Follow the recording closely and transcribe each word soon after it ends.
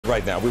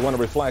Right now, we want to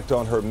reflect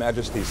on Her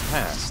Majesty's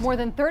past. More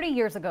than 30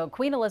 years ago,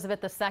 Queen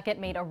Elizabeth II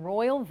made a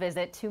royal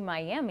visit to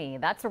Miami.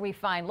 That's where we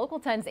find Local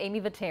 10's Amy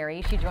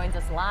Viteri. She joins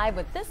us live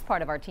with this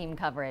part of our team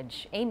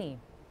coverage. Amy.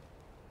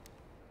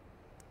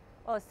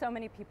 Well, so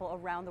many people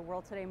around the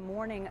world today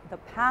mourning the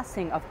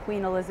passing of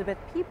Queen Elizabeth.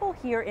 People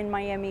here in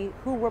Miami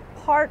who were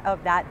part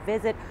of that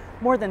visit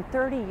more than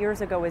 30 years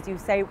ago, as you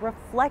say,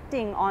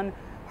 reflecting on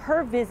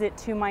her visit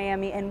to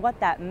Miami and what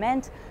that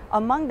meant.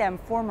 Among them,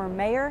 former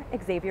Mayor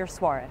Xavier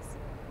Suarez.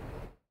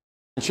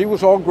 She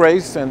was all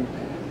grace and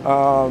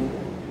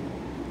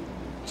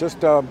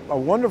just a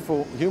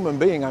wonderful human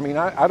being. I mean,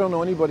 I don't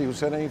know anybody who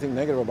said anything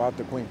negative about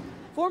the Queen.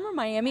 Former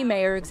Miami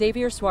Mayor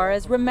Xavier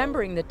Suarez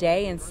remembering the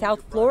day in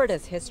South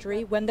Florida's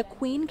history when the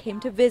Queen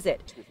came to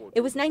visit. It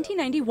was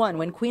 1991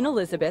 when Queen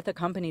Elizabeth,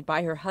 accompanied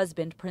by her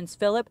husband, Prince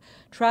Philip,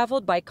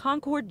 traveled by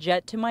Concorde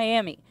jet to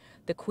Miami.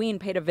 The Queen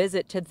paid a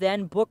visit to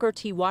then Booker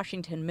T.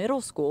 Washington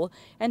Middle School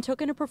and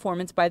took in a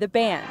performance by the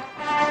band.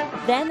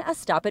 Then a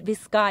stop at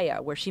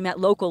Vizcaya, where she met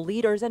local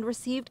leaders and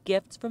received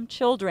gifts from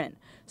children.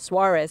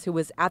 Suarez, who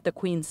was at the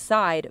Queen's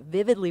side,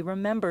 vividly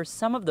remembers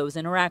some of those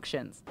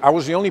interactions. I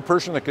was the only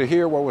person that could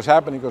hear what was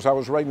happening because I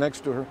was right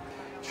next to her.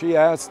 She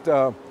asked,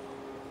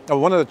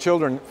 one of the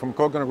children from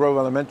Coconut Grove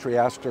Elementary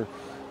asked her,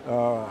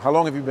 how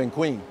long have you been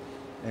Queen?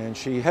 And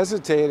she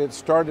hesitated,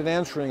 started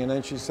answering, and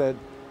then she said,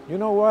 you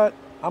know what?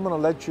 I'm going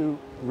to let you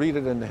read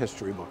it in the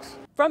history books.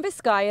 From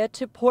Vizcaya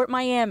to Port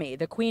Miami,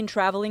 the Queen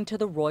traveling to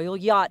the royal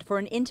yacht for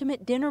an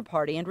intimate dinner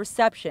party and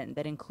reception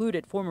that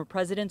included former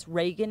Presidents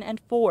Reagan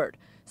and Ford.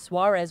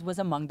 Suarez was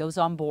among those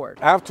on board.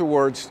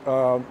 Afterwards,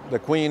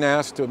 the Queen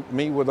asked to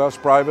meet with us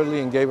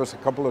privately and gave us a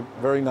couple of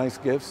very nice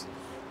gifts,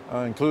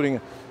 including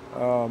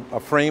a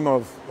frame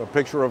of a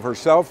picture of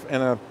herself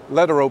and a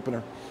letter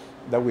opener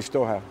that we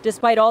still have.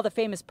 Despite all the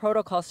famous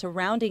protocol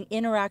surrounding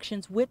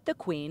interactions with the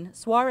Queen,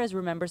 Suarez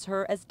remembers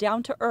her as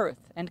down-to-earth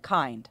and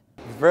kind.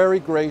 Very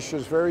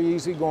gracious, very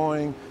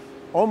easygoing,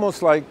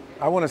 almost like,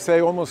 I want to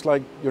say, almost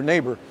like your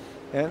neighbor,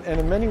 and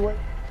in many ways.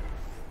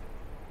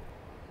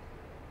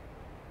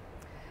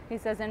 He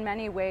says in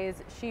many ways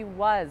she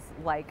was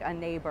like a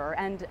neighbor,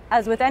 and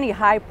as with any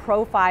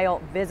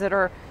high-profile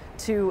visitor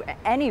to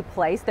any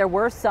place, there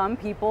were some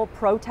people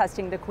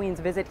protesting the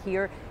Queen's visit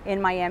here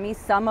in Miami.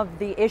 Some of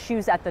the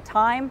issues at the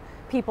time,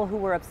 people who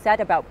were upset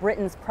about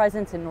Britain's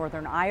presence in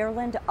Northern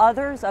Ireland.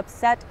 Others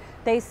upset,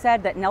 they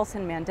said, that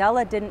Nelson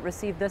Mandela didn't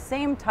receive the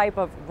same type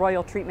of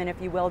royal treatment,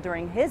 if you will,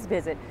 during his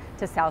visit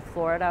to South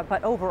Florida.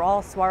 But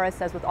overall, Suarez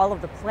says with all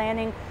of the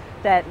planning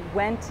that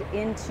went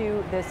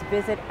into this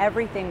visit,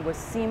 everything was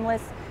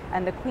seamless,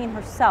 and the Queen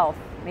herself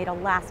made a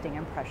lasting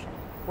impression.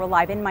 We're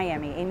live in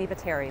Miami. Amy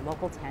Viteri,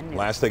 Local 10 News.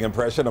 Lasting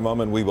impression, a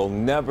moment we will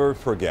never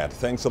forget.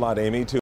 Thanks a lot, Amy.